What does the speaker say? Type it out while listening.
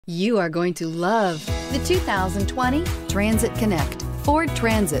You are going to love the 2020 Transit Connect. Ford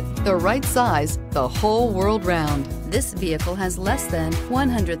Transit, the right size, the whole world round. This vehicle has less than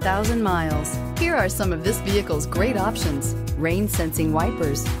 100,000 miles. Here are some of this vehicle's great options: rain sensing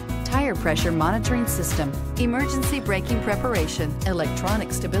wipers, tire pressure monitoring system, emergency braking preparation,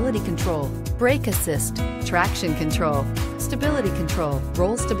 electronic stability control, brake assist, traction control, stability control,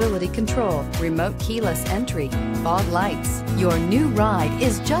 roll stability control, remote keyless entry, fog lights. Your new ride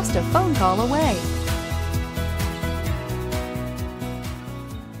is just a phone call away.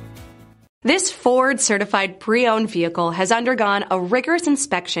 This Ford-certified pre-owned vehicle has undergone a rigorous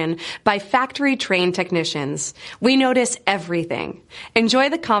inspection by factory-trained technicians. We notice everything. Enjoy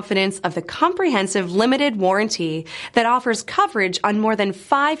the confidence of the comprehensive limited warranty that offers coverage on more than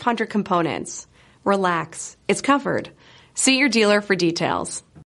 500 components. Relax, it's covered. See your dealer for details.